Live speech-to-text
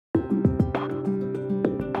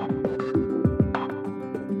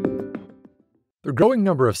The growing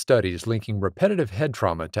number of studies linking repetitive head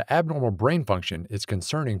trauma to abnormal brain function is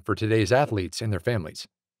concerning for today's athletes and their families,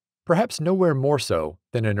 perhaps nowhere more so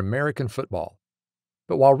than in American football.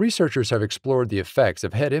 But while researchers have explored the effects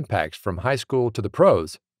of head impacts from high school to the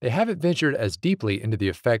pros, they haven't ventured as deeply into the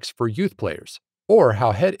effects for youth players or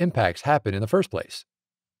how head impacts happen in the first place.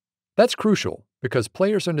 That's crucial because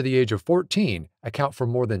players under the age of 14 account for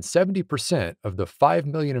more than 70% of the 5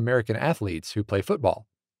 million American athletes who play football.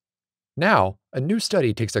 Now, a new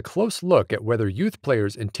study takes a close look at whether youth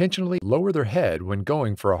players intentionally lower their head when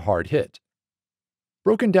going for a hard hit.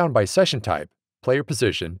 Broken down by session type, player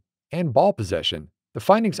position, and ball possession, the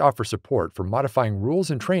findings offer support for modifying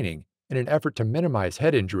rules and training in an effort to minimize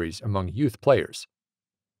head injuries among youth players.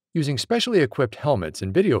 Using specially equipped helmets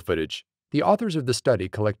and video footage, the authors of the study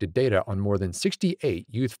collected data on more than 68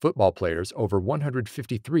 youth football players over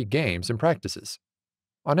 153 games and practices.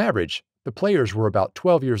 On average, the players were about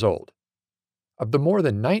 12 years old. Of the more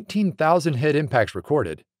than 19,000 head impacts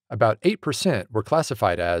recorded, about 8% were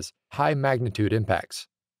classified as high-magnitude impacts.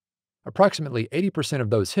 Approximately 80% of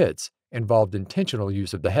those hits involved intentional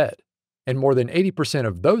use of the head, and more than 80%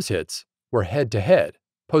 of those hits were head-to-head,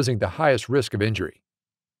 posing the highest risk of injury.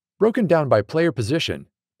 Broken down by player position,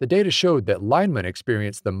 the data showed that linemen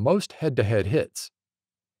experienced the most head-to-head hits.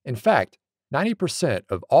 In fact, 90%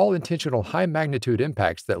 of all intentional high-magnitude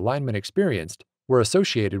impacts that linemen experienced were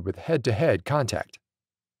associated with head-to-head contact.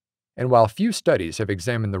 And while few studies have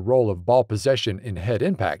examined the role of ball possession in head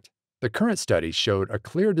impact, the current studies showed a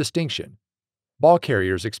clear distinction. Ball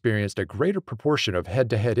carriers experienced a greater proportion of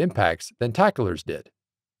head-to-head impacts than tacklers did.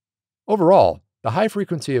 Overall, the high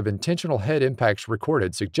frequency of intentional head impacts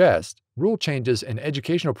recorded suggests rule changes in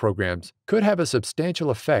educational programs could have a substantial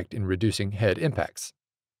effect in reducing head impacts.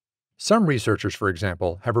 Some researchers, for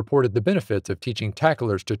example, have reported the benefits of teaching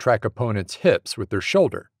tacklers to track opponents' hips with their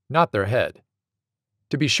shoulder, not their head.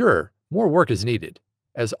 To be sure, more work is needed,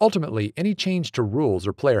 as ultimately any change to rules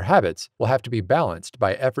or player habits will have to be balanced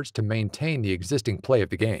by efforts to maintain the existing play of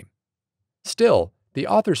the game. Still, the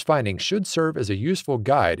author's findings should serve as a useful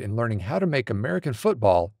guide in learning how to make American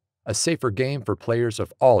football a safer game for players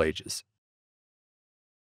of all ages.